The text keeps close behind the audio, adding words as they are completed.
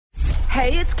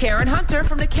Hey, it's Karen Hunter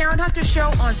from The Karen Hunter Show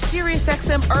on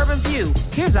SiriusXM Urban View.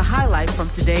 Here's a highlight from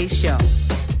today's show.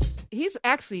 He's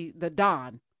actually the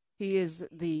Don. He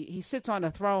sits on the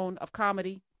throne of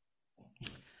comedy,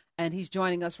 and he's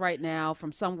joining us right now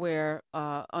from somewhere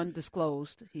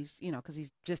undisclosed. He's, because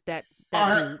he's just that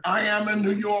dude. I am in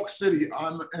New York City.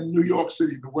 I'm in New York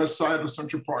City, the west side of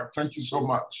Central Park. Thank you so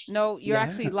much. No, you're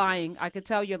actually lying. I could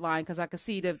tell you're lying because I could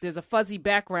see that there's a fuzzy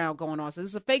background going on. So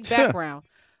this is a fake background.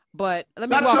 But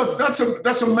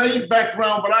that's a made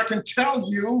background, but I can tell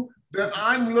you that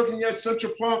I'm looking at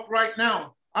Central Park right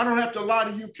now. I don't have to lie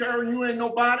to you, Karen. You ain't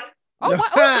nobody. Wait,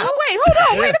 hold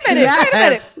on. Wait a minute.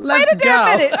 Yes, Wait a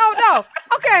damn minute. Oh, no.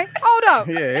 Okay, hold up.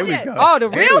 Yeah, here we go. Oh, the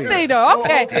real thing, though.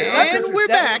 Okay. And we're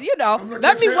back.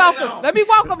 Let me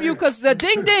welcome you because the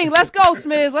ding ding. Let's go,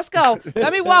 Smiz. Let's go.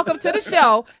 Let me welcome to the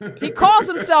show. He calls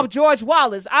himself George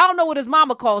Wallace. I don't know what his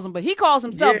mama calls him, but he calls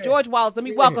himself George Wallace. Let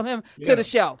me welcome him to the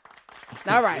show.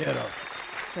 All right.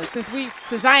 So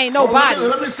since I ain't nobody.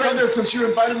 Let me say this. Since you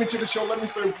invited me to the show, let me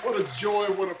say what a joy,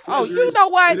 what a pleasure. Oh, you know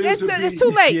what? It's too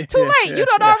late. Yeah. Too late. You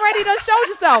done already done showed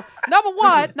yourself. Number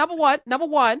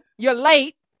one, you're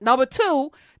late. Number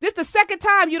two, this is the second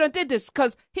time you done did this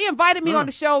because he invited me on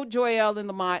the show, Joyelle and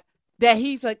Lamont, that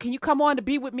he's like, can you come on to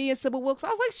be with me and Sybil Wilkes? I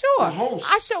was like, sure. The host.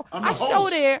 I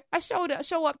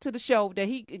show up to the show that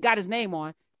he got his name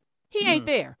on. He ain't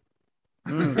there.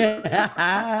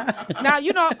 Now,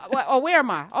 where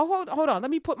am I? Oh, hold on. Let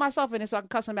me put myself in it so I can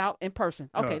cuss him out in person.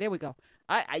 Okay, there we go.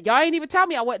 Y'all ain't even tell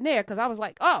me I wasn't there because I was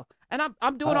like, and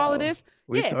I'm doing all of this.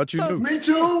 We thought you knew. Me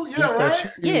too. Yeah,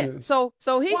 right. Yeah. So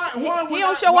he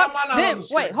don't show up.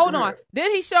 Wait, hold on.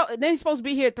 Then he's supposed to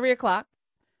be here at 3:00,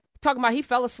 talking about he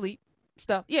fell asleep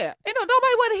stuff. Yeah, ain't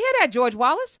nobody want to hear that, George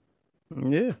Wallace.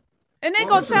 Yeah. And they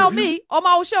gonna tell me on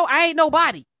my own show I ain't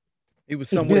nobody. He was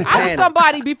somewhere. I was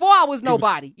somebody before I was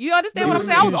nobody. You understand what I'm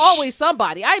saying? I was always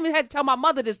somebody. I even had to tell my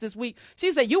mother this week.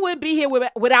 She said, you wouldn't be here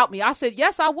without me. I said,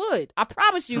 yes, I would. I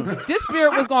promise you this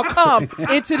spirit was going to come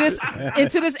into this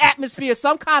atmosphere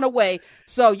some kind of way.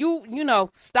 So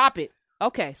stop it.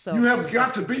 Okay. So you have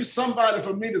got to be somebody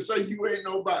for me to say you ain't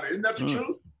nobody. Isn't that the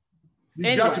truth?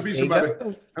 You got to be somebody.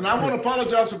 And I want to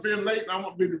apologize for being late. And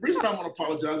the reason I want to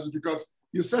apologize is because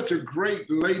you're such a great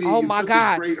lady. Oh, my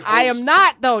God. I am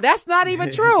not, though. That's not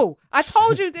even true. I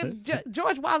told you that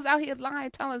George Wallace out here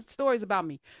lying, telling stories about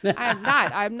me. I am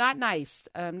not. I'm not nice.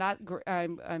 I'm not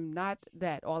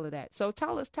that, all of that. So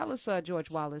tell us,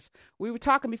 George Wallace. We were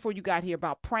talking before you got here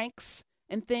about pranks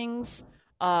and things.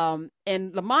 And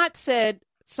Lamont said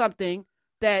something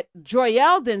that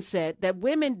Joyelle then said, that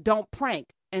women don't prank.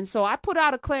 And so I put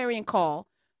out a clarion call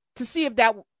to see if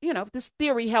that, if this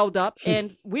theory held up,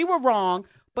 and we were wrong.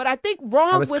 But I think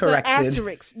wrong with an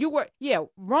asterisk. You were,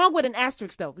 wrong with an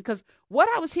asterisk though, because what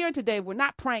I was hearing today were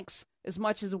not pranks as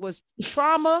much as it was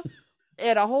trauma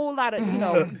and a whole lot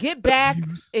of, get back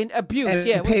and abuse.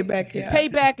 And payback.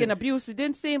 Payback and abuse. It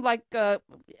didn't seem like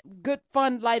good,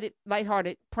 fun,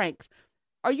 lighthearted pranks.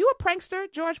 Are you a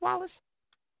prankster, George Wallace?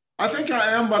 I think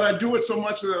I am, but I do it so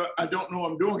much that I don't know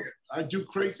I'm doing it. I do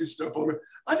crazy stuff over it.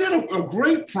 I did a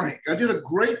great prank. I did a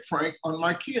great prank on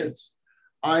my kids.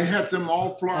 I had them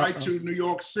all fly to New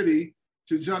York City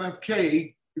to John F.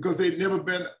 K. because they'd never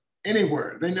been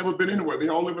anywhere. They never been anywhere. They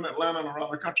all live in Atlanta and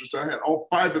around the country. So I had all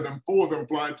four of them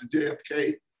flying to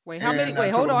JFK. Wait, how many?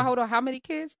 Hold on. How many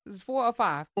kids? Is it 4 or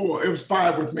 5? 4. It was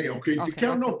 5 with me. Okay.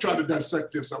 Karen, don't try to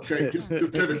dissect this. Okay. Just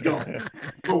let it go.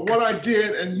 But what I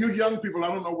did, and you young people, I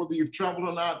don't know whether you've traveled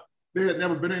or not, they had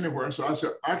never been anywhere. So I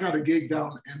said, I got a gig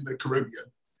down in the Caribbean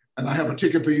and I have a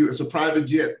ticket for you. It's a private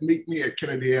jet. Meet me at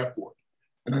Kennedy Airport.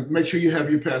 And I make sure you have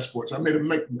your passports. I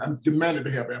demanded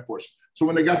to have airports. So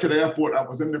when they got to the airport, I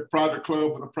was in the private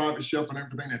club with a private chef and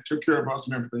everything that took care of us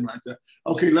and everything like that.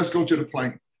 Okay, let's go to the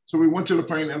plane. So we went to the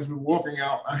plane. As we were walking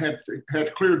out, I had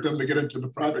cleared them to get into the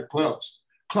private clubs.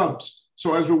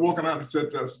 So as we're walking out, I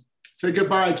said to us, say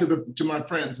goodbye to my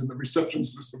friends. And the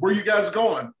receptionist said, where are you guys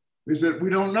going? They said, we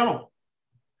don't know.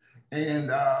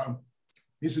 And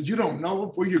he said, you don't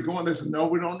know where you're going? They said, no,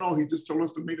 we don't know. He just told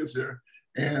us to meet us here.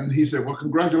 And he said, well,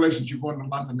 congratulations, you're going to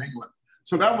London, England.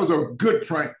 So that was a good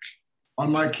prank on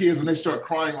my kids. And they started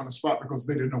crying on the spot because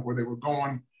they didn't know where they were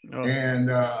going. Oh. And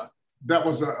that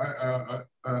was a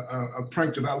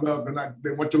prank that I loved. And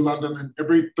they went to London, and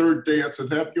every third day I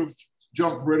said, have your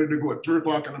jump ready to go at 3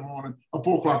 o'clock in the morning or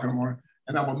 4 o'clock in the morning.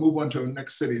 And I would move on to the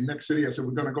next city. Next city, I said,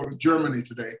 we're going to go to Germany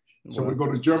today. So we go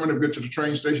to Germany, we get to the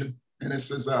train station, and it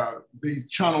says the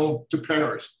channel to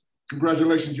Paris.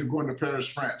 Congratulations, you're going to Paris,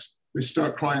 France. They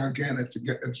start crying again at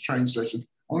the train station.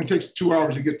 Only takes 2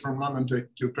 hours to get from London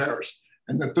to Paris.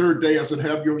 And the third day, I said,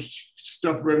 have your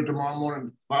stuff ready tomorrow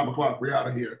morning, 5 o'clock, we're out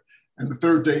of here. And the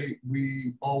third day,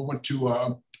 we all went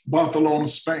to Barcelona,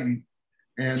 Spain.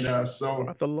 And so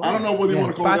Barcelona. I don't know whether you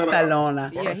want to call Barcelona.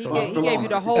 that Yeah, he gave you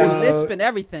the whole lisp and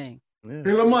everything. Yeah.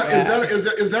 Hey, Lamont, is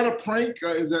that a prank?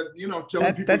 Is that,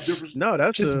 telling people different? No,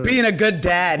 that's just being a good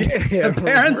dad,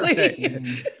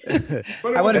 apparently.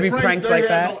 But I want to be pranked like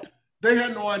that. They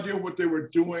had no idea what they were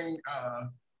doing.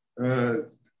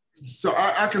 So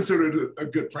I consider it a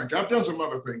good prank. I've done some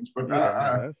other things, but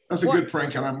that's a good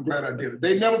prank, and I'm glad I did it.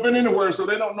 They've never been anywhere, so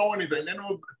they don't know anything. They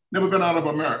never been out of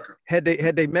America. Had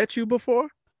they met you before?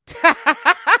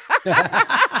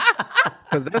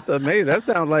 Because that's amazing. That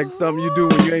sounds like something you do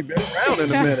when you ain't been around in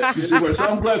a minute. You see what? So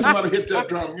I'm glad somebody hit that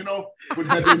drum. When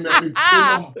had they met me,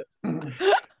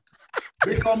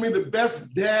 they call me the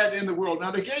best dad in the world. Now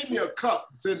they gave me a cup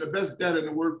saying the best dad in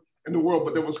the world,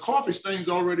 but there was coffee stains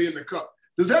already in the cup.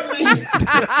 Does that mean?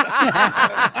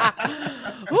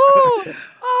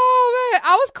 Oh man,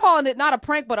 I was calling it not a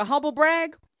prank but a humble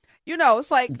brag.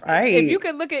 It's like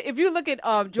if you look at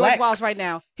George Wallace right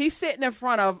now, he's sitting in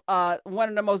front of one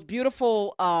of the most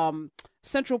beautiful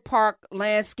Central Park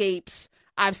landscapes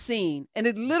I've seen, and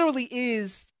it literally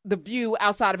is the view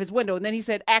outside of his window. And then he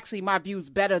said, "Actually, my view's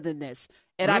better than this."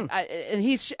 And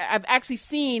I've actually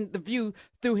seen the view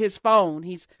through his phone.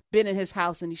 He's been in his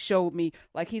house and he showed me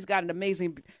like he's got an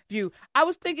amazing view. I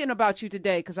was thinking about you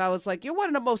today because I was like, you're one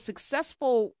of the most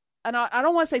successful. And I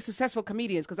don't want to say successful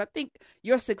comedians because I think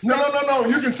you're successful. No.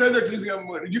 You can say that.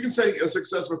 You can say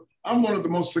successful. I'm one of the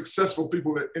most successful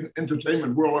people in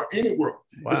entertainment world or any world.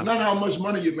 Wow. It's not how much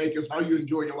money you make; it's how you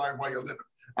enjoy your life while you're living.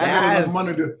 I got enough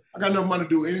money to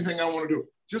do anything I want to do.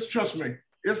 Just trust me.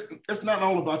 It's not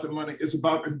all about the money. It's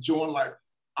about enjoying life.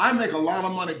 I make a lot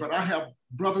of money, but I have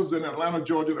brothers in Atlanta,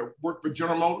 Georgia that work for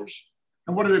General Motors.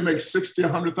 And what do they make?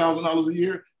 $60,000, $100,000 a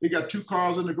year. They got 2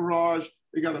 cars in the garage.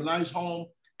 They got a nice home.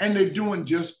 And they're doing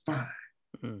just fine.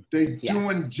 Mm-hmm. They're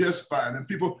doing just fine.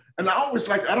 And I always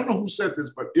I don't know who said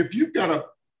this, but if you've got a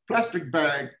plastic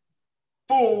bag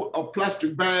full of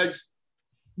plastic bags,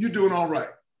 you're doing all right.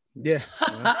 Yeah,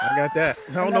 I got that.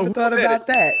 I don't know who thought about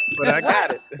that, but I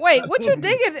got it. Wait, what you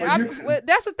digging?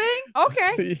 That's a thing?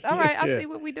 Okay. All right. I see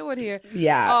what we doing here.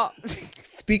 Yeah.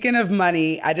 Speaking of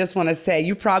money, I just want to say,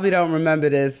 you probably don't remember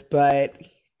this, but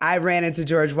I ran into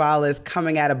George Wallace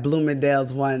coming out of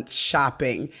Bloomingdale's once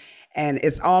shopping, and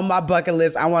it's on my bucket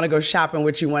list. I want to go shopping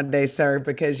with you one day, sir,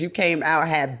 because you came out,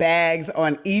 had bags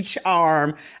on each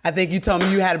arm. I think you told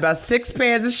me you had about 6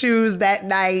 pairs of shoes that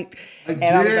night. I was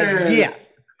like, yeah.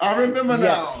 I remember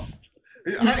now.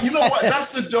 Yes. You know what?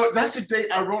 That's the day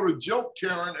I wrote a joke,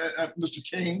 Karen, at Mr.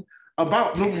 King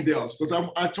about Bloomingdale's, because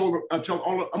I told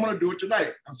all I'm going to do it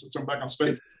tonight. I said, I'm back on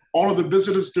stage. All of the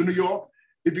visitors to New York,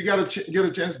 if you got to get a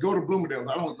chance, go to Bloomingdale's.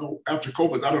 I don't know, after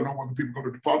COVID, I don't know whether people go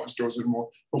to department stores anymore.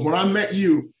 But when I met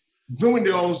you,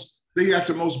 Bloomingdale's, they have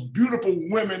the most beautiful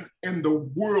women in the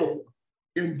world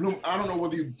in Bloom. I don't know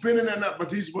whether you've been in there or not, but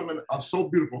these women are so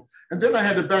beautiful. And then I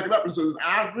had to back it up and say,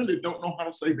 I really don't know how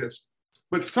to say this,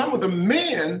 but some of the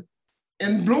men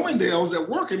in Bloomingdale's that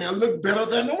work in there look better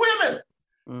than the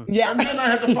women. Yeah. And then I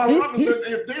had to follow up and say,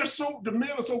 if the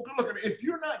men are so good looking, if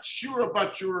you're not sure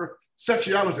about your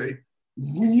sexuality,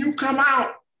 when you come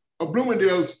out of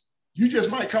Bloomingdale's, you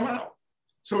just might come out.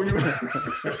 So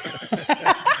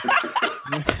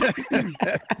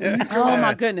oh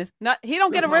my goodness! No, he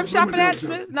don't get a rim shot for that,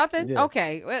 Smith. Nothing. Yeah.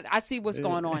 Okay, well, I see what's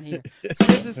going on here. So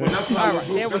this is all right.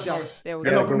 There we go. There we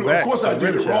go. Of course, I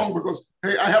did it wrong because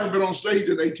I haven't been on stage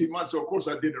in 18 months, so of course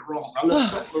I did it wrong. I left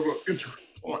some little entry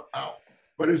point out,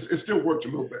 but it still worked a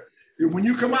little bit. When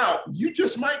you come out, you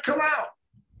just might come out.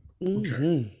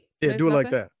 Okay. Yeah, do it like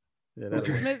that. Yeah,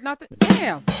 Smith, nothing.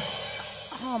 Damn.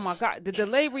 Oh my God! The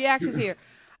delayed reactions here.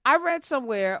 I read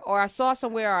somewhere, or I saw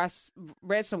somewhere, or I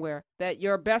read somewhere that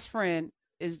your best friend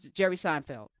is Jerry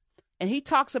Seinfeld, and he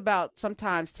talks about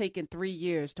sometimes taking 3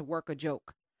 years to work a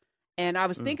joke. And I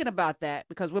was thinking about that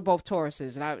because we're both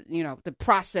Tauruses, and the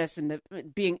process and the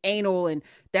being anal, and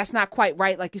that's not quite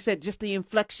right, like you said, just the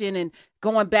inflection and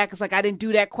going back. It's like I didn't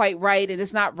do that quite right, and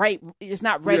it's not right. It's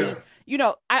not ready.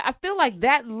 Yeah. I feel like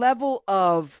that level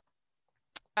of,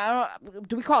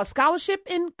 do we call it scholarship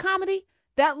in comedy?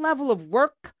 That level of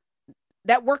work,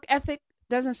 that work ethic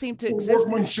doesn't seem to exist.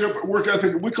 Workmanship, work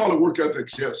ethic, we call it work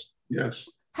ethics, yes.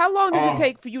 How long does it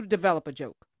take for you to develop a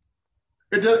joke?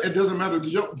 It doesn't matter.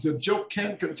 The joke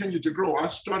can continue to grow. I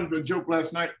started a joke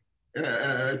last night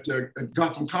at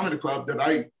Gotham Comedy Club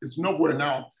it's nowhere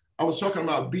now. I was talking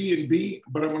about B&B,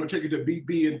 but I'm going to take it to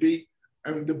B&B.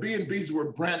 And the B&Bs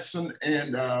were Branson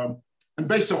and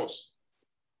Bezos.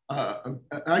 How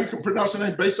you can pronounce the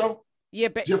name, Bezos? Yeah,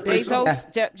 Jeff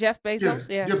Bezos. Yeah, Jeff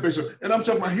Bezos. And I'm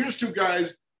talking about, here's 2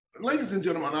 guys ladies and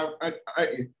gentlemen,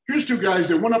 here's two guys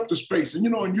that went up to space, and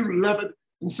and you love it.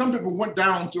 And some people went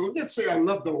down to, let's say, I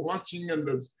love the launching and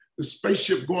the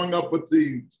spaceship going up with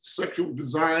the sexual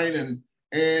design,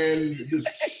 and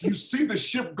you see the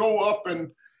ship go up,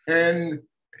 and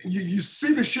you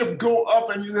see the ship go up,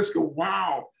 and you just go,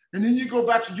 wow. And then you go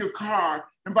back to your car,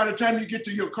 and by the time you get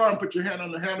to your car and put your hand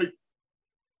on the handle,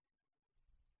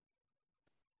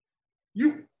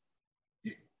 you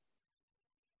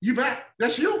back.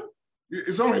 That's you.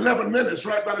 It's only 11 minutes,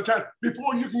 right? By the time,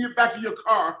 before you can get back to your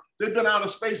car, they've been out of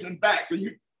space and back.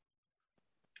 And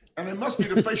it must be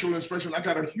the facial expression. I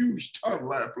got a huge tongue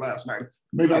laugh last night.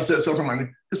 Maybe I said something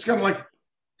like, it's kind of like,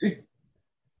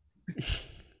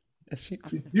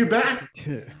 you back?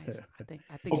 I think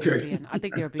okay. I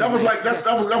think they're being that was like nice.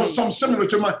 that was something similar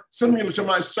to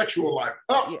my sexual life,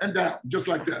 up and down, just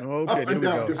like that. Okay, up and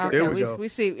down. Just like there that. we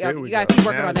see. There You we got to go. keep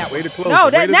working Now, on that way one. to close No,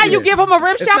 it, way to now do you it. give him a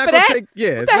rim It's shot not for gonna that. take,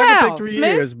 it's What not the gonna hell, take 3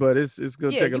 Smith? years, but it's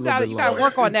gonna take a you little got bit to longer.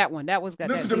 work on that one. That was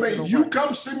Listen to me. You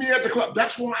come see me at the club.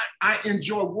 That's why I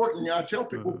enjoy working. I tell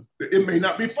people that it may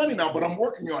not be funny now, but I'm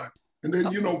working on it. And then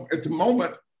at the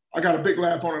moment, I got a big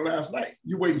laugh on it last night.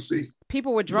 You wait and see.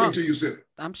 People were drunk. Wait till you see it.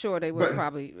 I'm sure they were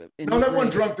probably. No, they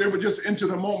weren't drunk. They were just into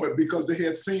the moment because they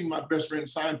had seen my best friend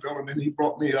Seinfeld, and then he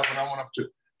brought me up, and I went up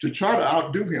to try to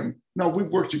outdo him. No, we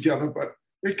worked together, but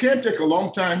it can take a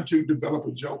long time to develop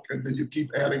a joke, and then you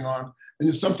keep adding on, and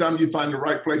then sometimes you find the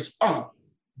right place. Oh,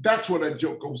 that's where that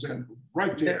joke goes in,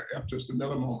 right there after just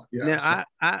another moment. Yeah.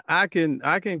 Now I can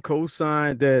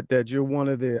co-sign that you're one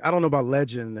of the, I don't know about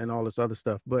legend and all this other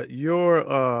stuff, but you're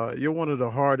one of the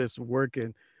hardest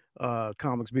working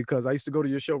comics, because I used to go to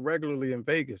your show regularly in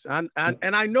Vegas. And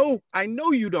I know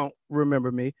you don't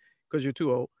remember me because you're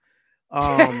too old.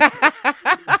 I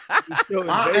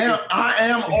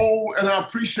am old, and I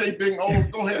appreciate being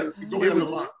old. Go ahead,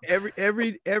 Lamont.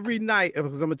 Every night,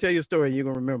 because I'm gonna tell you a story and you're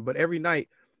gonna remember, but every night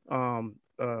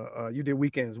you did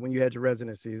weekends when you had your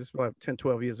residency. This was like 10,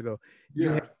 12 years ago.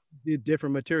 Yeah. You did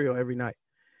different material every night.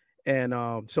 And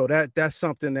so that's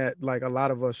something that like a lot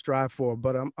of us strive for.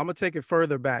 But I'm gonna take it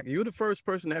further back. You're the first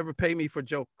person to ever pay me for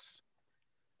jokes.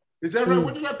 Is that right?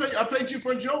 What did I pay? I paid you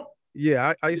for a joke?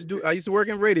 Yeah, I used to work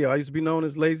in radio. I used to be known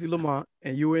as Lazy Lamont,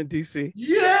 and you were in DC.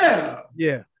 Yeah.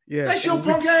 That's your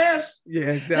punk ass.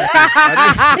 Yeah, exactly.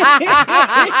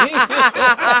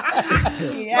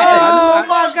 Oh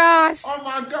my gosh. Oh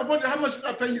my God! How much did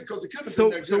I pay you? Because it could have been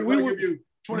that good. So we give you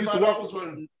 $25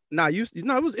 for. Nah,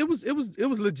 it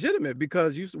was legitimate,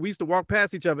 because we used to walk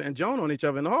past each other and joan on each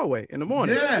other in the hallway in the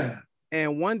morning. Yeah.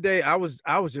 And one day I was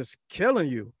just killing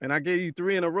you, and I gave you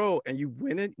 3 in a row, and you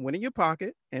went in your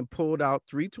pocket and pulled out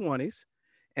 3 20s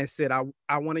and said, I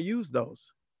want to use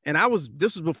those. And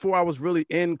this was before I was really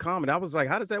in comedy. I was like,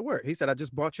 how does that work? He said, I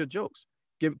just bought your jokes.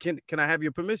 Can I have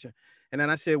your permission? And then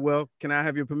I said, well, can I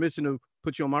have your permission to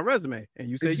put you on my resume? And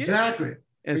you said, exactly. Yeah.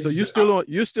 And so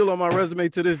you're still on my resume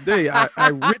to this day. I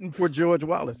written for George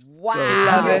Wallace.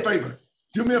 Wow. So,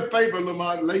 do me a favor,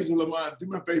 Lamont, Lazy Lamont. Do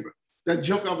me a favor. That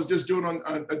joke I was just doing on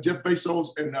Jeff Bezos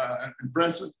and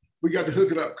Branson, we got to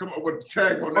hook it up. Come up with a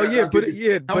tag on that. Oh yeah, but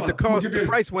the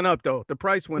price went up though. The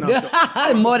price went up.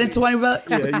 More than $20.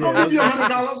 Yeah. I'll give you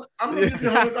 $100. I'm gonna give you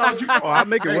 $100. I'll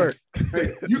make it work.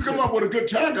 Hey, you come up with a good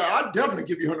tagger, I'll definitely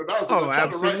give you $100. Oh,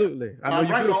 absolutely.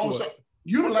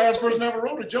 You're the last person that ever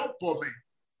wrote a joke for me.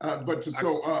 I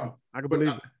can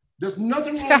believe it. There's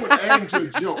nothing wrong with adding to a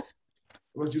joke.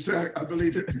 What you say, I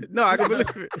believe it. No, I can believe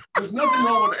it. There's nothing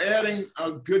wrong with adding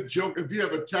a good joke. If you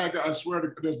have a tagger, I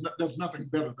swear there's nothing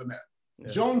better than that. Yeah.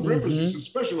 Joan Rivers used to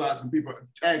specialize in people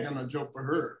tagging a joke for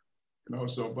her.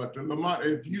 But Lamont,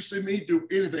 if you see me do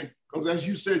anything, because as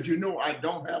you said, I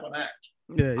don't have an act.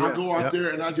 I go out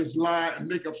there and I just lie and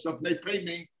make up stuff, and they pay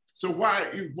me. So why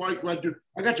do?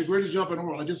 I got the greatest job in the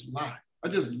world. I just lie. I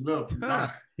just love lying.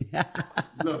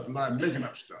 Love lying, making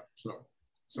up stuff. So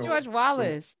George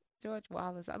Wallace. George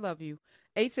Wallace, I love you.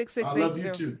 866. I love you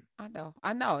too. I know.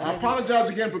 I apologize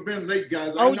again for being late,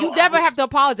 guys. You never have to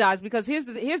apologize, because here's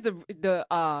the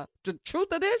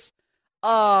truth of this.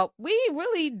 We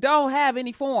really don't have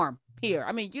any form here.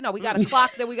 I mean, we got a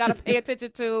clock that we got to pay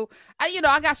attention to.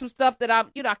 I got some stuff that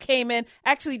I came in.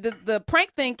 Actually, the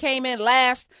prank thing came in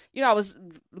last. I was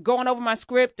going over my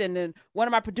script, and then one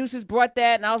of my producers brought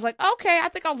that, and I was like, okay, I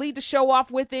think I'll lead the show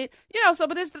off with it.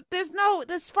 But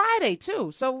there's Friday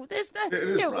too. So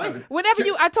whenever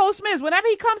I told Smith, whenever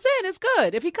he comes in, it's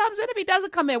good. If he comes in, if he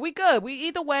doesn't come in, we good. We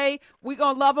either way, we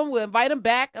gonna love him. We'll invite him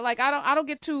back. Like I don't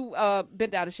get too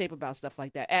bent out of shape about stuff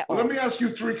like that at all. Let me ask you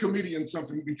 3 comedians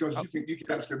something, because you can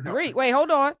ask him. 3. Wait,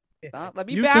 hold on. Let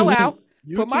me bow out.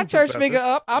 Put my church finger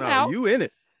up. I'm out. You in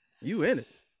it.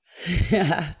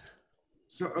 Yeah.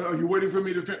 So are you waiting for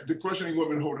me to the question? You want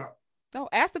me to hold up? No,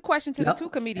 ask the question to the two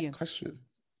comedians. Question.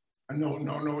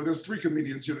 No. There's 3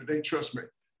 comedians here today. Trust me.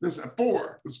 There's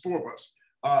 4. There's 4 of us.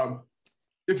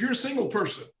 If you're a single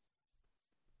person,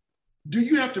 do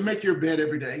you have to make your bed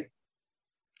every day?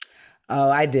 Oh,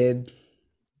 I did.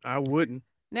 I wouldn't.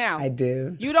 Now, I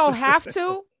do. You don't have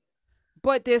to,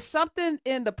 but there's something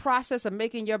in the process of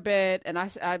making your bed. And I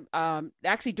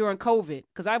actually during COVID,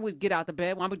 because I would get out the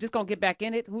bed. Well, I'm just going to get back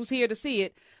in it. Who's here to see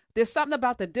it? There's something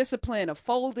about the discipline of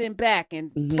folding back and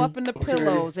fluffing the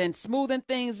pillows and smoothing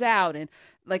things out. And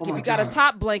like if you got a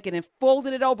top blanket and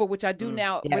folding it over, which I do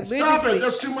now. Yes. Stop it.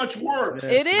 That's too much work.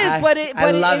 It is, but it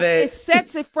love it.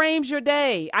 It frames your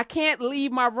day. I can't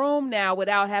leave my room now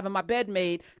without having my bed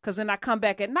made because then I come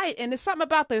back at night. And there's something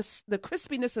about the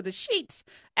crispiness of the sheets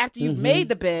after you've made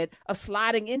the bed of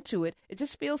sliding into it. It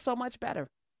just feels so much better.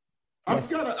 I've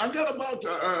got about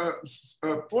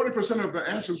 40% of the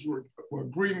answers were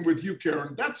agreeing with you,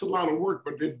 Karen. That's a lot of work,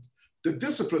 but the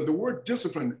discipline, the word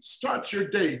discipline, starts your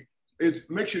day. It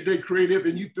makes your day creative,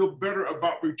 and you feel better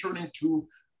about returning to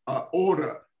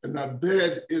order. And that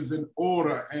bed is in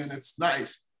order, and it's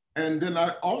nice. And then I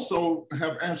also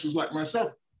have answers like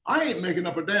myself. I ain't making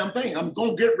up a damn thing. I'm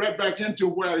gonna get right back into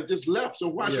where I just left. So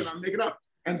why should I make it up?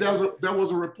 And there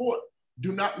was a report.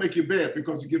 Do not make your bed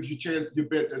because it gives your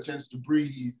bed a chance to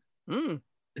breathe and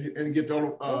get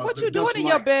all. What you doing in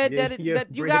your bed that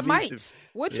you got mites?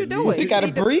 What you doing? You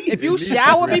gotta breathe. If you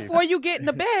shower before you get in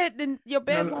the bed, then your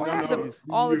bed won't have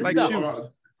all of the stuff.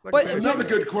 But that's another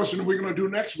good question we're going to do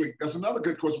next week. That's another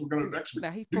good question we're going to do next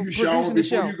week. Do you shower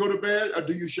before you go to bed, or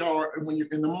do you shower when you're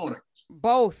in the morning?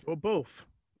 Both. Or both.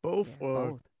 Both. Yeah,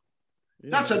 or both.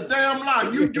 That's a damn lie.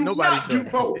 You do not do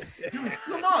both.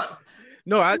 Come on.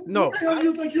 No. Who the hell do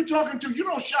you think you're talking to? You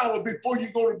don't shower before you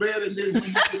go to bed and then when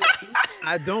you get up to it.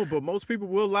 I don't, but most people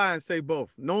will lie and say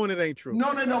both, knowing it ain't true.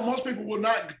 No. Most people will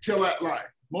not tell that lie.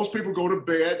 Most people go to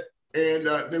bed and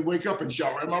they wake up and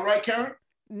shower. Am I right, Karen?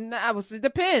 No, it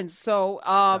depends. So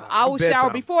I will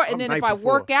shower before, and then if I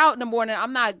work out in the morning,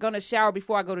 I'm not going to shower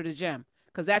before I go to the gym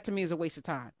because that to me is a waste of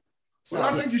time. So,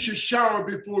 well, I think you should shower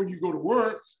before you go to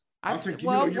work. I think you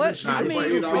can sleep for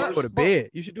 8 hours. Go to bed.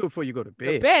 You should do it before you go to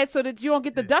bed. So that you don't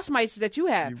get the dust mites that you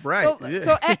have. You're right.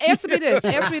 So answer me this.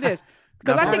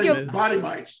 Because I think you're body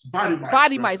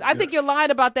mites. I think you're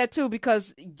lying about that too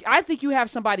because I think you have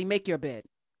somebody make your bed.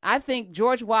 I think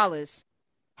George Wallace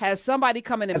has somebody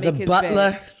come in and make his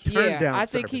butler. bed. Yeah, I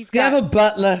think he's got a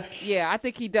butler. Yeah, I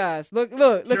think he does. Look,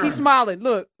 Karen, he's smiling.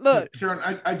 Look. Karen,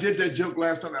 I did that joke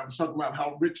last time. I was talking about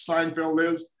how rich Seinfeld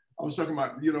is. I was talking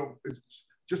about, it's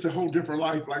just a whole different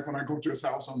life. Like when I go to his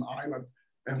house on the island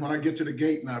and when I get to the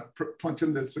gate and I punch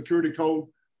in the security code,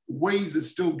 Waze is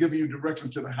still giving you direction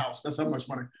to the house. That's how much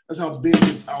money. That's how big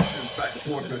his house is back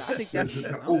toward the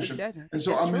ocean. And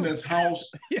so I'm in his house.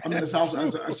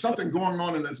 There's something going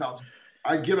on in his house.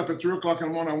 I get up at 3 o'clock in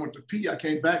the morning. I went to pee. I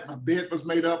came back. My bed was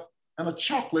made up and a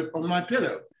chocolate on my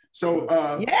pillow. So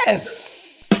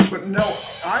yes. But no,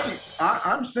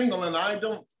 I'm single and I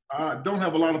don't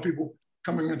have a lot of people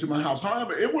coming into my house.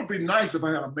 However, it would be nice if I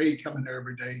had a maid coming there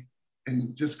every day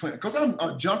and just clean. Because I'm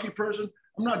a junky person.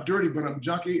 I'm not dirty, but I'm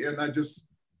junky, and I just,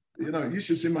 you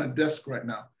should see my desk right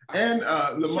now. And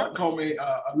Lamont called me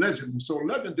a legend. So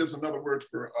legend is another word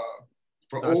for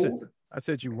old. I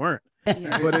said you weren't.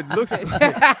 Yeah. But it looks from the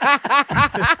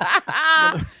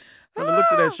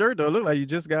looks of that shirt, though, it looked like you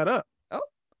just got up.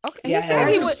 Okay. Yeah.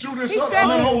 I just do this up.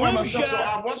 I'm at home by myself, so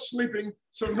I was sleeping.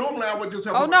 So normally I would just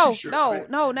have on a t-shirt.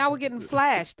 No. Now we're getting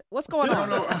flashed. What's going on?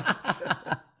 No.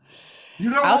 You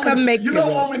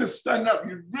don't want me to stand up.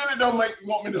 You really don't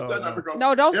want me to stand up because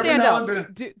don't stand up.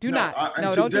 Do not.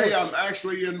 Today I'm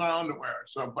actually in my underwear.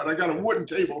 So, but I got a wooden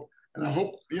table, and I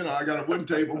hope I got a wooden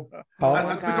table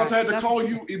because I had to call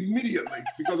you immediately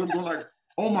because I'm going like,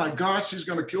 oh my gosh, she's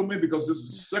going to kill me because this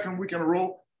is the second week in a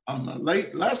row. I'm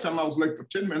late. Last time I was late for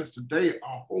 10 minutes. Today, a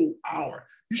whole hour.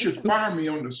 You should fire me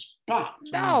on the spot.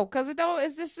 No, because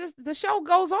it's just the show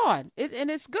goes on,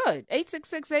 and it's good.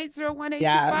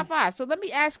 866-801-8255. So let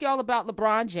me ask you all about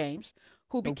LeBron James,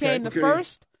 who became the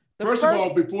first. First of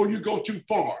all, before you go too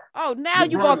far. Oh, now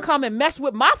you're gonna come and mess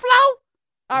with my flow?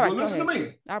 All right. Well, listen to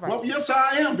me. All right. Well, yes,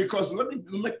 I am because let me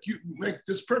make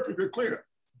this perfectly clear.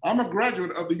 I'm a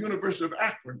graduate of the University of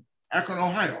Akron,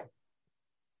 Ohio.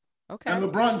 Okay. And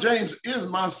LeBron James is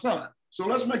my son. So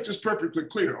let's make this perfectly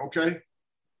clear, okay?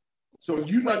 So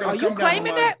you're not Are going to you come down on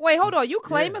claiming my... that? Wait, hold on. You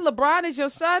claiming LeBron is your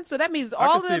son? So that means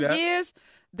all see them that. years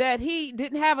that he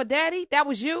didn't have a daddy, that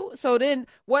was you? So then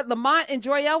what Lamont and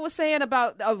Joyelle was saying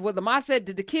about what Lamont said,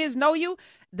 did the kids know you?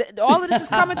 All of this is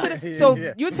coming to the... So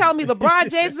you're telling me LeBron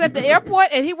James was at the airport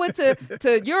and he went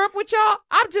to Europe with y'all?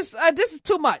 I'm just... this is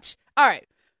too much. All right.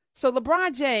 So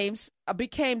LeBron James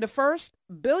became the first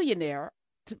billionaire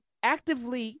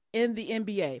actively in the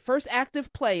NBA. First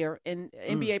active player in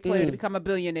NBA player to become a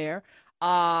billionaire.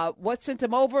 What sent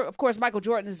him over? Of course, Michael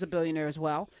Jordan is a billionaire as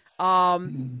well.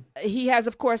 He has,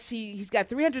 of course, he's got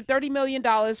 $330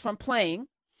 million from playing.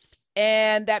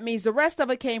 And that means the rest of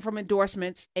it came from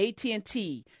endorsements,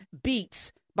 AT&T,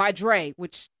 Beats by Dre,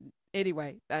 which...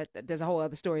 Anyway, there's a whole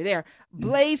other story there.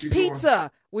 Blaze Pizza,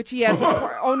 which he has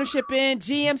ownership in,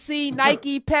 GMC,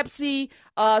 Nike, Pepsi,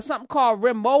 something called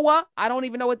Rimowa. I don't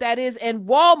even know what that is. And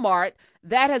Walmart,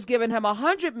 that has given him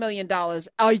 $100 million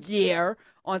a year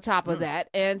on top of that.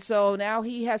 And so now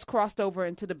he has crossed over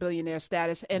into the billionaire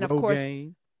status. And of course,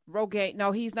 Rogaine.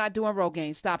 No, he's not doing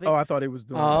Rogaine. Stop it. Oh, I thought he was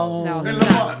doing. Oh, no. Hey,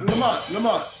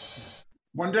 Lamont.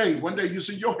 One day, you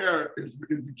see your hair is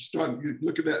starting. You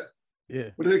look at that. Yeah.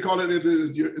 What do they call it? It's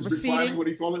Receding. reclining. What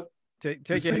do you call it?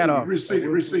 Take your hat off.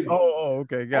 Receding. Oh,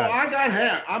 okay, got it. I got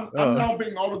hair. I'm now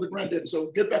being all of the granddad. So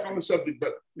get back on the subject,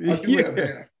 but I do have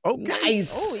hair. Okay.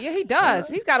 nice. Oh, yeah, he does.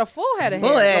 He's got a full head of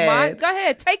Full hair. head. Lamont, go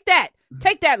ahead. Take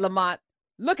that, Lamont.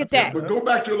 Look at that. But go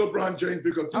back to LeBron James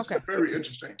because this Okay. is very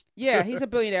interesting. Yeah, he's a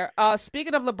billionaire.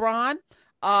 Speaking of LeBron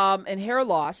and hair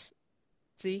loss,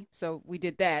 see, so we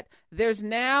did that. There's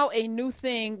now a new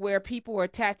thing where people are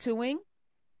tattooing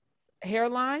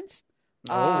hairlines.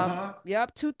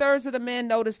 Yep. 2/3 of the men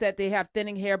notice that they have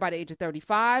thinning hair by the age of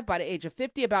 35, by the age of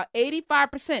 50, about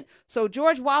 85%. So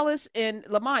George Wallace and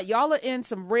Lamont, y'all are in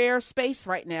some rare space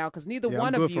right now because neither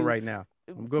one I'm of good you. for right now.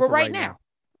 I'm good for right now.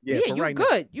 Yeah, Yeah, you're right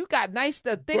good. You got nice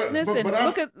thickness, But and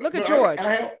look at but George.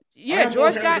 I Yeah, have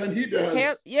George more hair got than he does.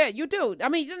 hair. Yeah, you do. I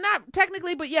mean, you're not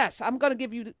technically, but yes, I'm going to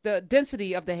give you the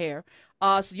density of the hair.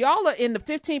 So y'all are in the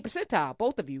 15th percentile,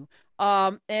 both of you.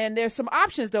 And there's some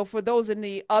options though for those in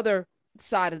the other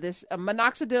side of this.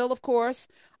 Minoxidil, of course.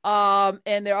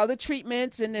 And there are other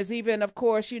treatments, and there's even, of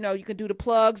course, you can do the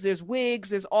plugs. There's wigs.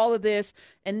 There's all of this,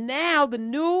 and now the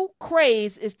new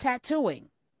craze is tattooing.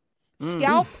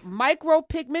 Scalp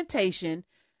micropigmentation,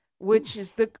 which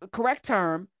is the correct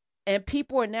term, and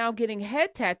people are now getting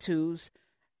head tattoos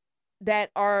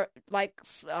that are like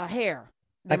hair.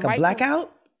 Like a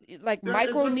blackout? Like Yeah,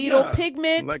 micro just- needle yeah.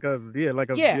 pigment. Like a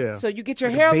So you get your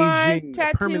like a hairline Beijing, a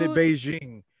tattooed. permanent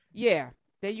Beijing. Yeah,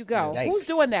 there you go. Yikes. Who's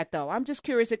doing that though? I'm just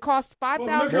curious. It costs Well,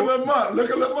 $5,000. look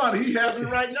at Lamont. He has it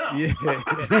right now. Yeah.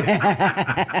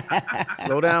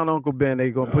 Slow down, Uncle Ben. They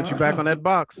gonna put you back on that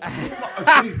box.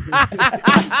 See,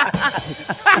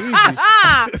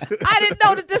 I didn't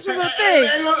know that this was a thing.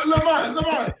 Hey,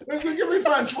 Lamont, give me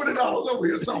about $20 over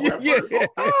here somewhere. Yeah.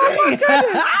 Oh my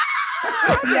goodness.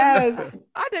 Yes.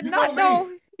 I did You not know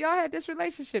know y'all had this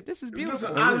relationship. This is beautiful.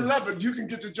 Listen, I love it. You can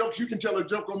get the jokes. You can tell a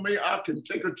joke on me. I can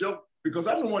take a joke because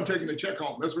I'm the one taking the check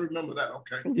home. Let's remember that,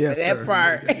 okay? Yes, That sir.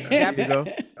 part. There you go.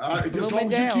 As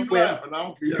long as you keep laughing, I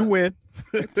don't care. You win.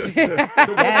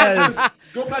 Yes.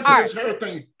 Go back to this hair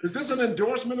thing. Is this an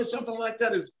endorsement or something like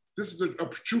that? Is this a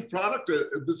true product? Or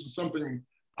this is something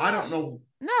I don't know.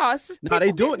 No, it's just No, they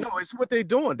people do it. getting- No, it's what they're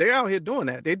doing. They're out here doing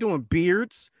that. They're doing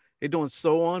beards. They're doing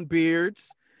sew-on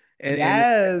beards and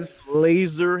Yes.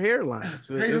 laser hairlines.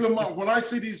 Hey, It's- Lamont, when I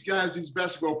see these guys, these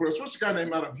basketball players, what's the guy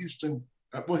named out of Houston?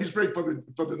 Well, he's played for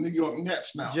the New York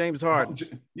Nets now. James Harden.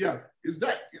 Yeah,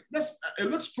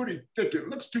 it looks pretty thick. It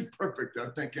looks too perfect, I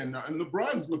think. And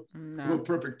LeBron's look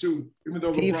perfect too, even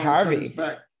though Steve LeBron Harvey. turned his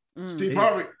back. Steve Yeah.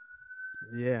 Harvey.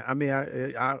 Yeah, I mean, I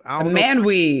A don't know. man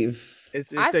weave. It's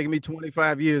taking me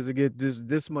 25 years to get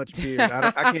this much beard.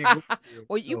 I can't. Go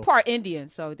Well, you so, part Indian,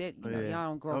 so that yeah. y'all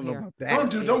don't I grow don't know hair. about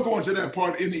that. Don't go into that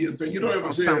part Indian thing. You don't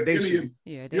ever see an Foundation.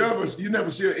 Indian. Yeah, You never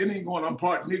see an Indian going, I'm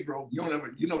part Negro. You don't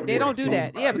ever, they don't do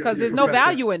that. Yeah, because there's no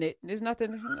value in it. There's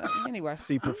nothing anyway.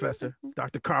 See, Professor,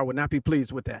 Dr. Carr would not be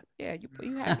pleased with that. Yeah,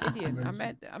 you have Indian. I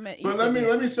meant But East let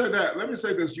Indian. me say that. Let me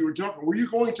say this. You were talking. Were you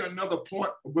going to another point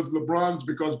with LeBron's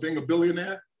because being a billionaire?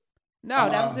 No,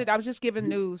 that was it. I was just giving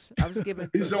news. I was giving.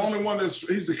 He's the only one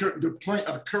he's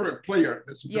a current player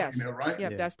that's a Yes. billionaire, right? Yeah,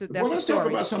 Yeah. that's the Well, let's talk story.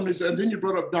 about some of these. And then you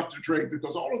brought up Dr. Dre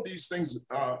because all of these things,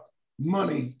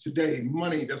 money today,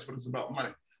 money, that's what it's about, money.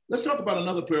 Let's talk about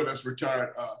another player that's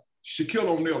retired, Shaquille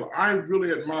O'Neal. I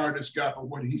really admire this guy for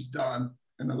what he's done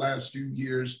in the last few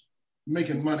years,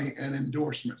 making money and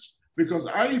endorsements. Because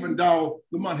I even dialed,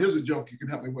 Lamont, here's a joke you can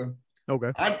help me with.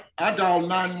 Okay. I dialed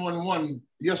 911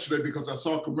 yesterday because I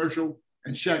saw a commercial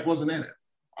and Shaq wasn't in it.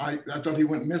 I thought he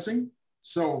went missing.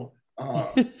 So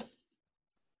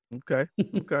Okay.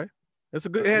 That's a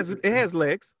good. It has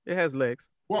legs. It has legs.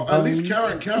 Well, at least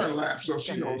Karen laughed, so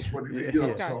she knows what it is. You know,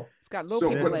 it's got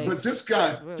little legs. But this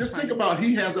guy, just think about,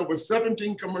 he has over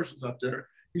 17 commercials out there.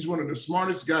 He's one of the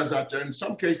smartest guys out there. In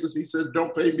some cases, he says,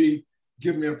 "Don't pay me,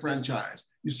 give me a franchise."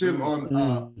 You see him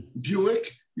on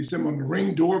Buick. You see him on the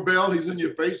Ring doorbell. He's in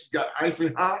your face. He's got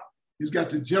Icy Hot. He's got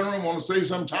the General. Want to save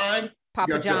some time?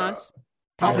 Papa John's.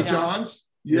 Papa John's.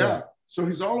 Yeah. So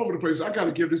he's all over the place. I got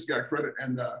to give this guy credit.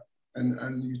 And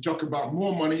you talk about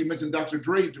more money. You mentioned Dr.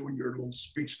 Dre doing your little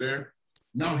speech there.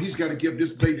 Now he's got to give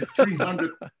this lady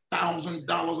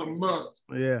 $300,000 a month.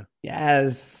 Yeah.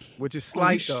 Yes. Which is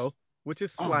slight though. Which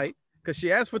is slight because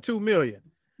she asked for $2 million.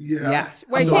 Yeah.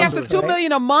 Wait, she asked for $2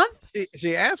 million a month?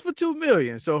 She asked for $2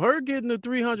 million. So her getting the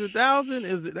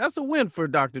 $300,000 that's a win for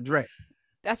Dr. Dre.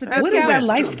 That's a what is that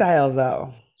lifestyle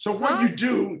though? So what you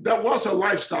do, that was a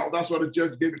lifestyle. That's why the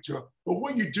judge gave it to her. But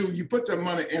what you do, you put that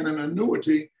money in an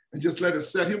annuity and just let it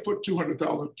set. He'll put $200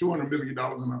 million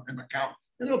in an account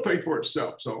and it'll pay for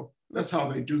itself. So that's how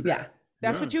they do that.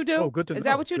 Yeah. That's what you do? Oh, good to know. Is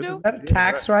that what you do? Is that a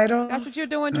tax write-off? That's what you're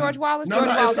doing, George Wallace? No,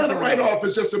 it's not a write-off.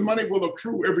 It's just the money will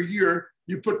accrue every year.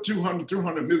 You put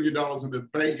 $300 million in the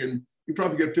bank and you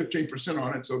probably get 15%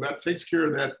 on it. So that takes care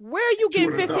of that. Where are you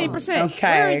getting 15%? Okay.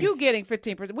 Where are you getting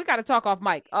 15%? We got to talk off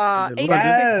mic. In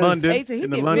the London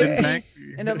Bank.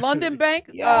 In the London Bank,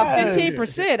 Yes.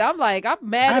 15%. I'm like, I'm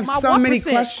mad I have at my 1%. so many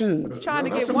questions. I'm trying to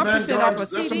get 1% off a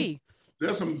CD.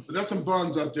 There's some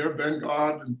bonds out there,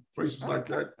 Vanguard and places like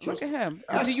that. Look at him.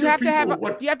 Do you have to have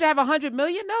 $100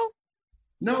 million though?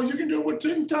 No, you can do it with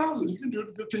 10,000. You can do it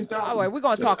with 15,000. All right, we're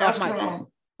gonna talk off mic. Around.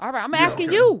 All right, I'm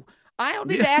asking you. I don't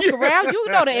need to ask around. You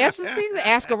know the answers.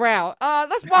 Ask around.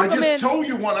 Let's welcome in. I just told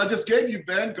you one. I just gave you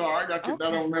Vanguard. I don't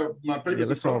have my papers.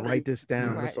 Let's all write this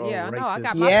down. Right. I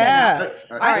got my pen.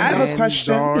 All right, I have a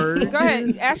question. Go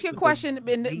ahead. Ask your question.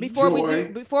 Before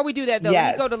we do that though,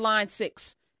 let me go to line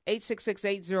 6.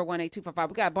 866-801-8255.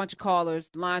 We got a bunch of callers.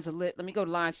 The lines are lit. Let me go to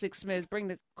line 6. Smith, bring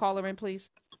the caller in, please.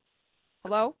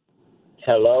 Hello?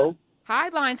 Hello? Hi,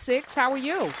 line 6. How are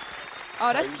you?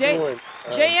 Oh, that's J.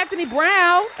 Anthony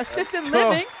Brown, assisted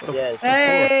living. Yes.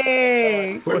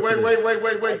 Hey.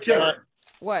 Wait, Karen.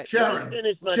 What? Karen.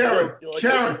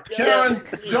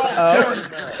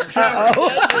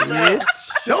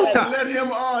 Don't let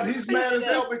him on. He's mad as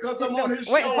hell because I'm on his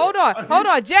show. Wait, hold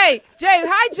on. Jay.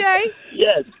 Hi, Jay.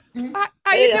 Yes.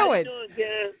 How you doing?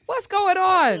 Karen? What's going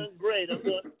on? I'm great.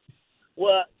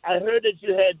 Well, I heard that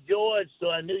you had George, so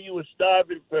I knew you were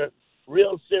starving for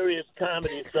real serious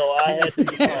comedy, so I had to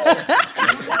call.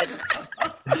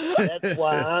 That's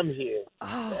why I'm here.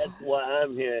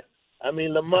 I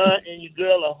mean, Lamont and your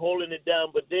girl are holding it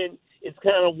down, but then it's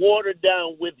kind of watered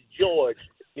down with George.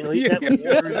 You know, he's kind of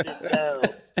watering it down.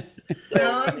 So,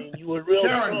 I mean, you were real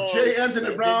Karen, J.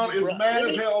 Anthony Brown is mad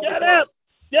as hell because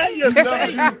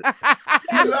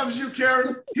he loves you,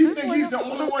 Karen. He thinks he's the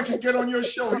only one can get on your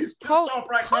show. He's pissed off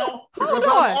right now because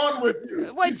I'm on with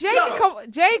you. Wait,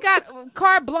 Jay got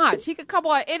carte blanche. He could come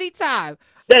on anytime.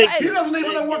 He doesn't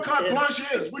even know what carte blanche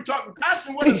is. We're talking. Ask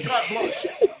him what is carte blanche.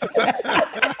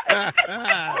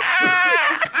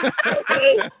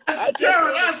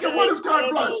 Karen, ask him what is carte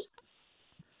blanche.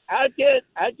 I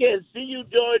can't see you,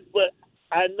 George, but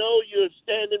I know you're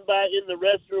standing by in the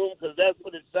restroom because that's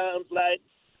what it sounds like.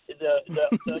 The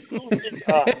acoustics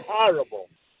are horrible.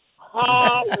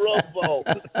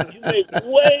 You make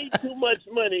way too much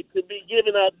money to be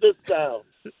giving out this sound.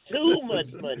 Too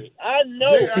much money. I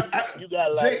know you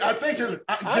got like. Jay, I think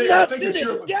it's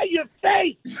your. Get your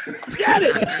face. Get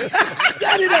it.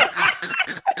 Get it up.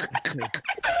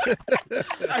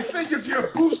 I think it's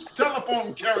your Boost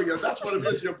telephone carrier. That's what it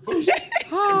is. Your Boost.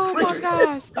 Oh my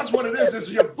gosh. That's what it is. It's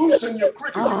your Boost and your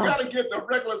Cricket. You got to get the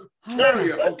regular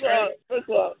carrier. Okay.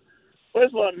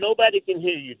 First of all, nobody can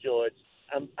hear you, George.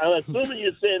 I'm assuming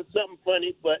you're saying something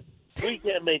funny, but we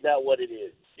can't make out what it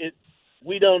is.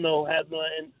 We don't know how to.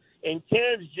 And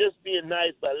Karen's just being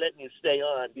nice by letting you stay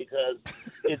on because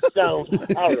it sounds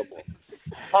horrible.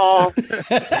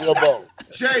 Horrible.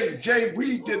 Jay,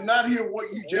 we did not hear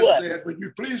what you just said, but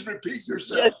you please repeat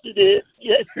yourself. Yes, you did.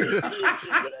 Yes, you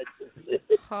did.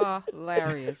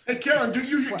 Hilarious. Hey, Karen, do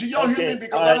y'all hear me?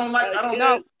 Because I don't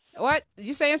know. What?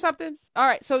 You saying something? All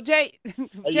right. So J.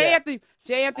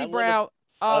 Anthony Brown.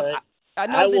 I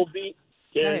know.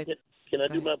 Can I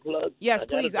do my plug? Yes,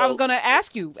 please. I was going to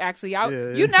ask you, actually.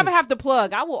 You never have to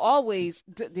plug. I will always,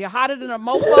 you're hotter than a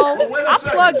mofo. I'll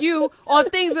plug you on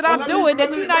things that I'm doing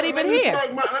that you're not even here.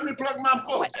 Let me plug my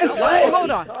books. Hold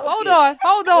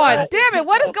on. Damn it.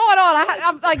 What is going on?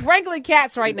 I'm like wrangling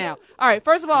cats right now. All right.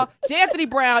 First of all, J. Anthony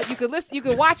Brown, you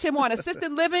can watch him on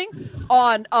Assisted Living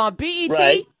on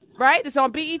BET. Right? It's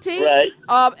on BET. Right.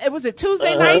 It was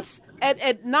Tuesday nights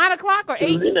at 9 o'clock or 8?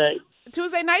 Tuesday night.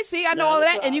 Tuesday night, see, I know all of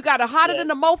that. And you got a Hotter Than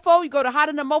the Mofo. You go to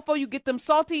Hotter Than the Mofo, you get them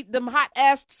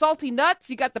hot-ass salty nuts.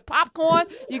 You got the popcorn.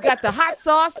 You got the hot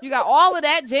sauce. You got all of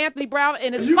that, J. Anthony Brown,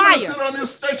 and it's fire. You sit on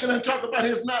this station and talk about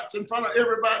his nuts in front of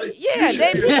everybody? Yeah,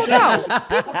 people know.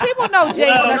 People know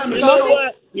Jay's nuts and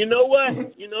salty. You know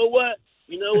what?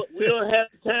 We don't have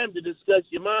time to discuss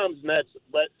your mom's nuts,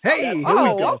 but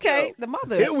okay, the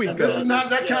mother. Here we go. This is not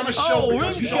that kind of show.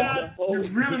 You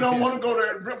really don't want to go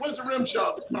there. What's the rim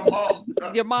shop, my mom?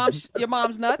 Your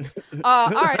mom's nuts. All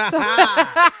right, so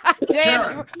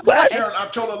Karen,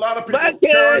 I've told a lot of people.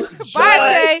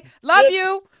 Bye, Jay. Love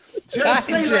you. Jay,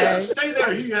 stay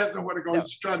there. He has nowhere to go.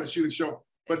 He's trying to shoot a show.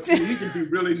 But he can be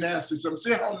really nasty. So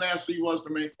see how nasty he was to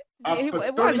me. I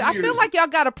feel like y'all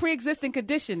got a pre-existing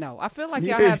condition, though. I feel like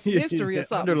y'all have some history or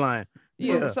something. Underlying.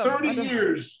 Yeah. 30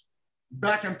 years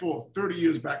back and forth. 30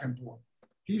 years back and forth.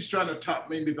 He's trying to top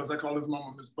me because I call his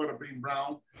mama Miss Butterbean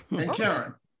Brown. And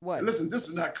Karen, listen, this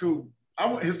is not cool.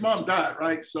 His mom died,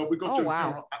 right? So we go to the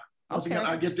funeral. Once again,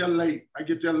 I get there late.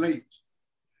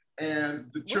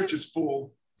 And the church is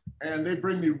full. And they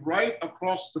bring me right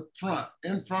across the front,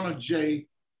 in front of Jay.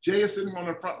 Jay is sitting on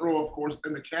the front row, of course,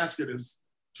 and the casket is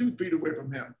 2 feet away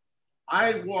from him.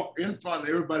 I walk in front of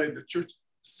everybody in the church,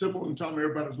 Sybil and Tom,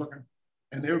 everybody's looking,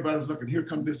 and everybody's looking, here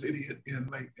come this idiot in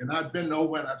late. And I bend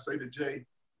over and I say to Jay,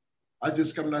 I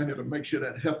just come down here to make sure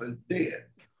that heifer is dead.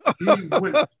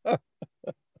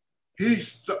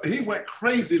 He went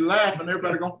crazy laughing.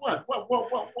 Everybody going, what?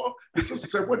 His sister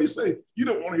said, what did he say? You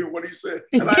don't want to hear what he said.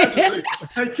 And I actually say,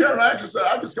 hey, Karen, I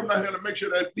just come down here to make sure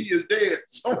that he is dead.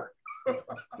 So,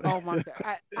 oh my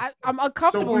God. I'm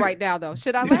uncomfortable right now, though.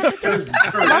 Should I laugh at this?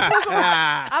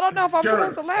 I don't know if I'm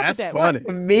supposed to laugh at that. Funny.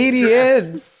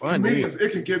 Comedians,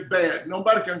 it can get bad.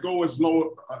 Nobody can go as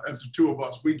low as the two of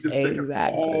us. We just take it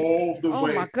all the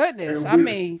way. Oh my goodness.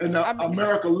 And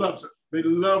America loves it. They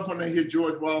love when they hear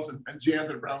George Wallace and J.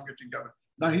 Anthony Brown get together.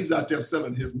 Now he's out there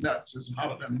selling his nuts, his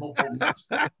hotter than mofo nuts.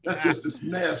 That's just as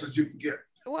nasty as you can get.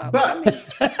 Well, but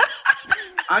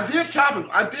I did top him.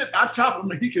 I top him,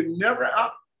 and he can never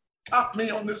top me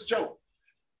on this joke.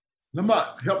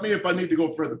 Lamont, help me if I need to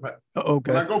go further back.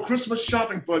 Okay. When I go Christmas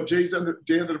shopping for J.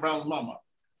 Anthony Brown's mama,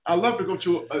 I love to go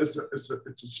to it's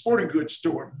a sporting goods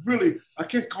store. Really, I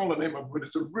can't call the name of it, but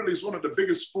it's one of the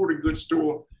biggest sporting goods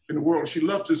store in the world. She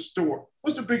loves this store.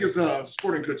 What's the biggest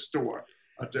sporting goods store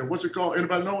out there? What's it called?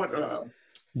 Anybody know it?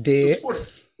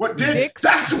 Dick's. What, Dick's?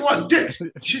 That's the one, Dick's.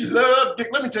 She loved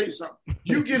Dick's. Let me tell you something.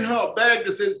 You get her a bag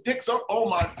that says Dick's on. Oh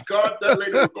my God, that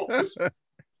lady will go.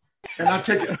 And I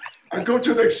take it. I go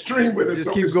to the extreme with it. Just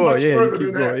so keep it's going. much further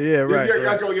than that. Yeah, right.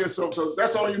 I go, so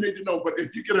that's all you need to know. But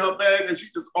if you get her a bag, and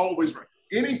she just always right.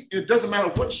 It doesn't matter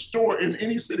what store in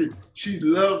any city, she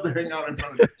loves to hang out in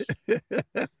front of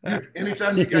this.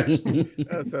 Anytime you got to.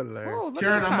 That's hilarious.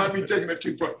 Karen, I might be taking it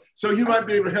too far. So you might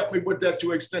be able to help me with that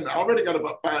to extend it. I already got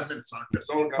about 5 minutes on it. That's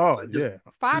all I got to say.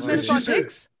 5 minutes on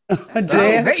Dick's?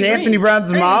 J. Anthony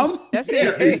Brown's mom? That's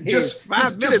it. Just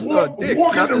walk in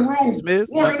the room.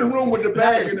 Walk in the room with the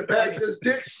bag, and the bag says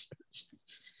Dick's.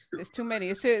 It's too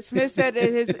many. Smith said that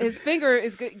his finger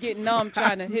is getting numb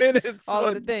trying to hit all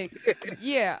of the things.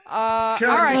 Yeah.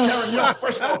 Karen, all right. Karen,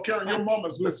 first of all, Karen, your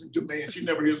mama's listening to me, and she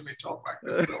never hears me talk like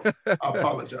this. So I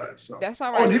apologize. So. That's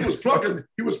all right. Oh, and he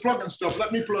was plugging stuff.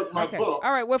 Let me plug my book.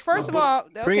 All right. Well, first of all,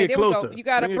 bring it closer. We go. You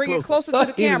got to bring it closer to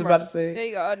the camera. About to say. There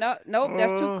you go. Nope,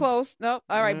 that's too close. Nope.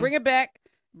 All right, bring it back.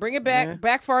 Bring it back.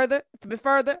 Back further.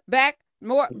 Back.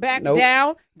 More back,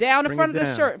 down in front of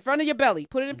the shirt, in front of your belly.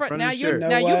 Put it in front. Now you've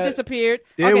disappeared.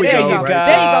 There you go. There you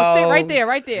go. Stay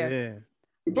right there. Yeah.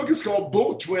 The book is called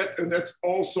Bull Twit, and it's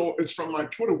from my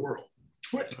Twitter world.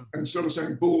 Twit, instead of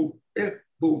saying bull,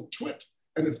 bull twit.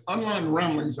 And it's unlined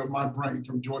ramblings of my brain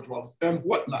from George Wallace and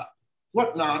whatnot.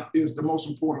 Whatnot is the most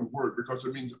important word because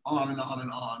it means on and on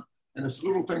and on. And it's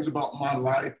little things about my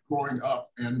life growing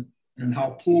up and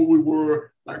how poor we were.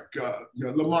 Like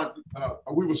Lamont,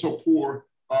 we were so poor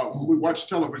when we watched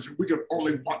television, we could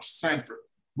only watch Sanford.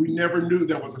 We never knew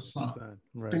there was a sun.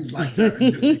 Right. Things like that.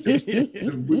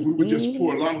 We were just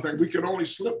poor. A lot of things. We could only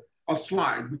slip a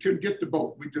slide. We couldn't get the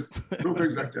boat. We just little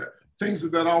things like that. Things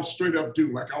that I'll straight up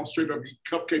do. Like I'll straight up eat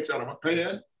cupcakes out of a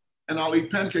pan and I'll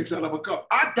eat pancakes out of a cup.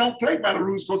 I don't play by the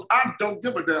rules because I don't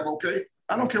give a damn, okay?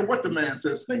 I don't care what the man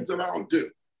says, things that I'll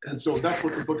do. And so that's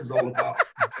what the book is all about.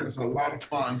 It's a lot of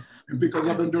fun. And because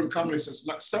I've been doing comedy since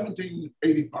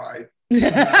 1785.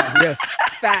 Yes.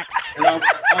 Facts. And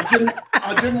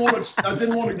I didn't want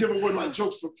to give away my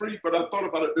jokes for free, but I thought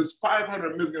about it. There's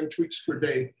 500 million tweets per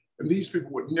day, and these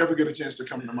people would never get a chance to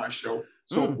come to my show.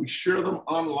 So we share them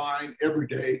online every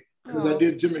day. And as I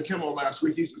did Jimmy Kimmel last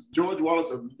week, he says, George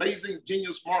Wallace, amazing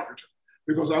genius marketer,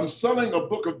 because I'm selling a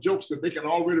book of jokes that they can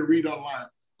already read online.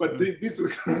 But this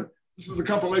is a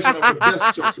compilation of the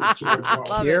best jokes of George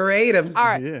Wallace. Curate them. All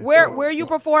right. Yeah. Where are you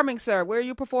performing, sir? Where are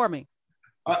you performing?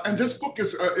 And this book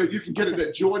is, you can get it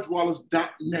at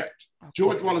georgewallace.net.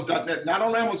 Georgewallace.net, not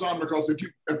on Amazon, because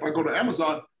if I go to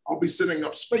Amazon, I'll be setting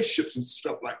up spaceships and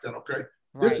stuff like that, okay?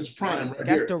 Right. This is prime right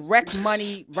That's here. direct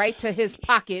money right to his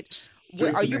pocket.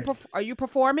 Are you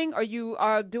performing? Are you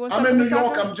doing something? I'm in New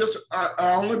York.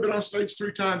 I only been on stage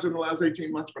 3 times in the last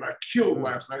 18 months, but I killed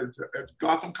last night at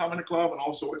Gotham Comedy Club and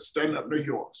also at Stand Up New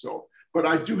York. So, but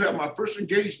I do have my first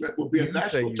engagement will be in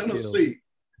Nashville, Tennessee,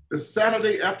 the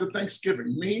Saturday after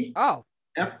Thanksgiving. Me,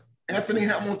 Anthony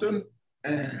Hamilton,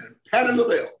 and Patti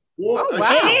LaBelle. Oh,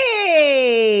 wow.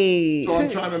 Hey! So I'm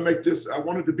trying to make this, I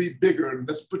wanted to be bigger, and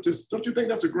let's put this, don't you think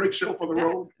that's a great show for the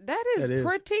road? That is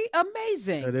pretty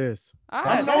amazing. It is.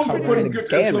 I'm known for putting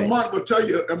good, as Lamont will tell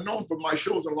you, I'm known for my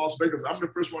shows in Las Vegas. I'm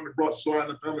the first one that brought Sly and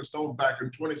the Family Stone back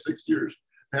in 26 years.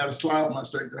 I had a Sly on my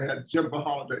stage. I had Jennifer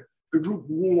Holliday, the group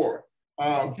War.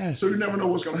 So you never know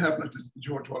what's going to happen at the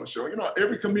George Wallace show. You know,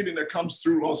 every comedian that comes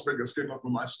through Las Vegas came up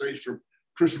on my stage, from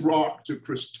Chris Rock to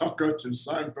Chris Tucker to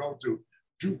Seinfeld to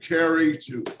Drew Carey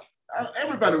to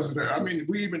everybody was there. I mean,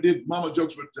 we even did mama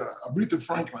jokes with Aretha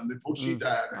Franklin before she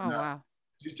died. And, wow.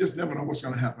 You just never know what's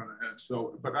going to happen. And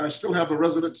so, but I still have a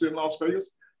residency in Las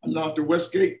Vegas. I'm now at the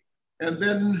Westgate. And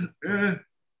then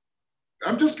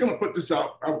I'm just going to put this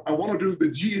out. I want to do the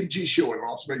G&G show in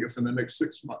Las Vegas in the next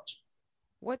 6 months.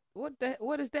 What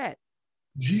is that?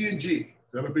 G&G.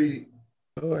 That'll be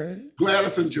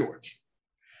Gladys and George.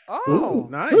 Oh,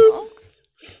 nice.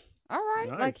 All right,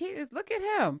 Nice. Look at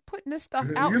him putting this stuff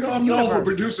out. You know, I'm known for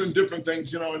producing different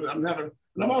things. You know, and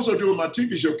I'm also doing my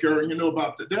TV show, Karen. You know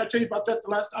about that? Did I tell you about that the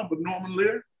last time with Norman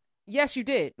Lear? Yes, you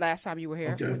did. Last time you were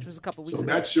here, which was a couple weeks ago.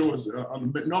 So that show is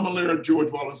Norman Lear,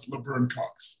 George Wallace, Laverne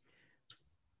Cox.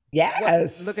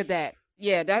 Yes. Look at that.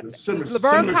 Yeah, that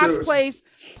Laverne Cox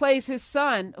plays his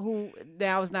son, who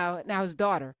now is his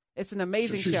daughter. It's an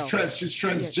amazing show. She's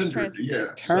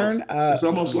transgender. Turn up. It's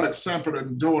almost like Sanford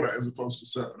and daughter as opposed to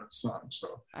Sanford and son.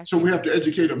 So we have to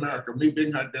educate America. Me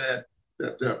being her dad,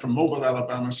 that from Mobile,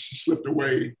 Alabama, he slipped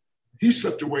away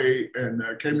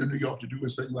and came to New York to do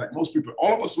his thing. Like most people,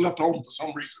 all of us left home for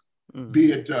some reason,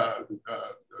 be it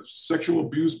sexual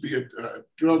abuse, be it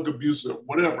drug abuse, or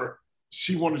whatever.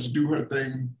 She wanted to do her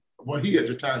thing. Well, he at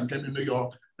the time came to New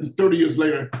York, and 30 years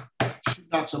later, she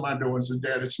knocks on my door and says,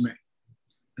 "Dad, it's me."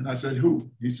 And I said, "Who?"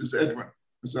 He says, "Edwin."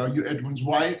 I said, "Are you Edwin's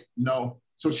wife?" "No."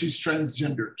 So she's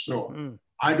transgender. So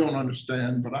I don't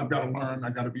understand, but I've got to learn.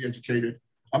 I got to be educated.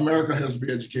 America has to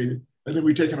be educated. And then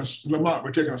we're taking us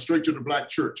straight to the black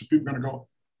church. And people are going to go,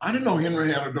 "I didn't know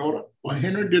Henry had a daughter." Well,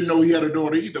 Henry didn't know he had a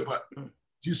daughter either, but do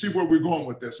you see where we're going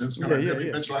with this? And it's going to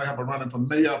eventually I have a running for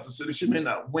mayor of the city. She may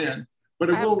not win, but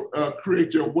it will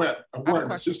create your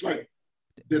awareness. Just like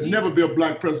there'd never be a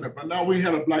black president, but now we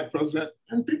had a black president,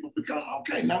 and people become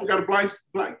okay. Now we got a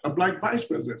black vice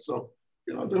president. So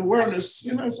you know the awareness.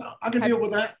 You know, so I can deal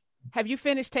with that. Have you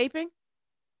finished taping?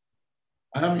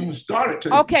 I haven't even started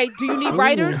taping. Okay. Do you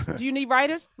need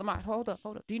writers? Lamont, hold up.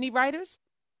 Do you need writers?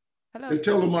 Hello. They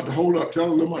tell Lamont to hold up. Tell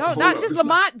Lamont to hold up. No, not just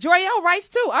Lamont. Joyelle writes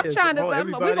too. I'm trying to.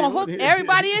 We're gonna hook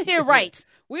everybody in here. Writes.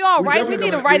 We all write. We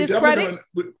need a writer's credit.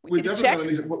 We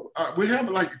have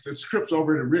like the scripts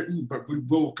already written, but we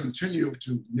will continue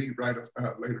to need writers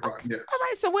later on. Yes. All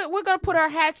right. So we're gonna put our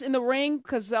hats in the ring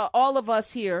because all of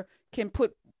us here can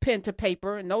put pen to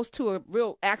paper, and those two are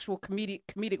real, actual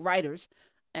comedic writers.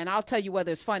 And I'll tell you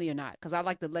whether it's funny or not because I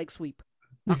like the leg sweep.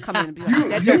 I'll come in and be like,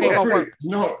 "That joke ain't gonna work."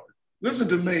 No. Listen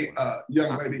to me,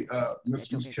 young lady, Miss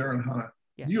Karen Hunter.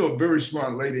 Yeah. You're a very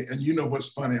smart lady, and you know what's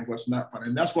funny and what's not funny.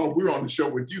 And that's why we're on the show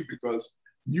with you, because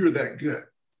you're that good.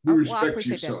 We respect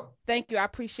you. So thank you. I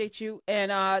appreciate you.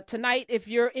 And tonight, if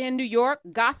you're in New York,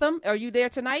 Gotham, are you there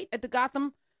tonight at the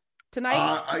Gotham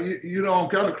tonight? You know, I'm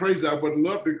kind of crazy. I would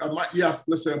love to.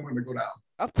 Let's say I'm going to go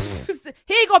down.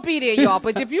 He ain't going to be there, y'all.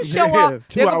 But if you show up,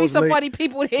 there going to be some funny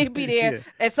people. He'll be there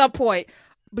at some point.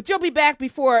 But you'll be back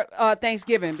before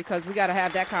Thanksgiving because we got to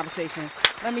have that conversation.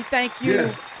 Let me thank you,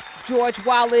 George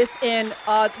Wallace and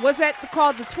what's that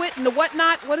called? The Twit and the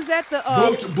Whatnot? What is that? The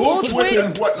Bull Twit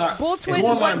and Whatnot. Bull Twit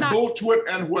and Whatnot. Bull Twit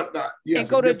and Whatnot. Yes. And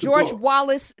go to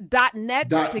georgewallace.net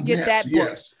to get that book.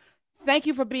 Yes. Thank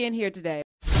you for being here today.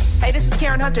 Hey, this is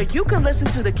Karen Hunter. You can listen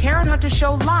to The Karen Hunter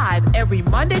Show live every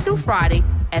Monday through Friday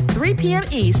at 3 p.m.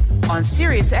 East on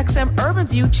SiriusXM Urban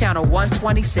View Channel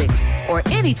 126 or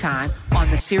anytime on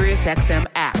the SiriusXM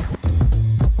app.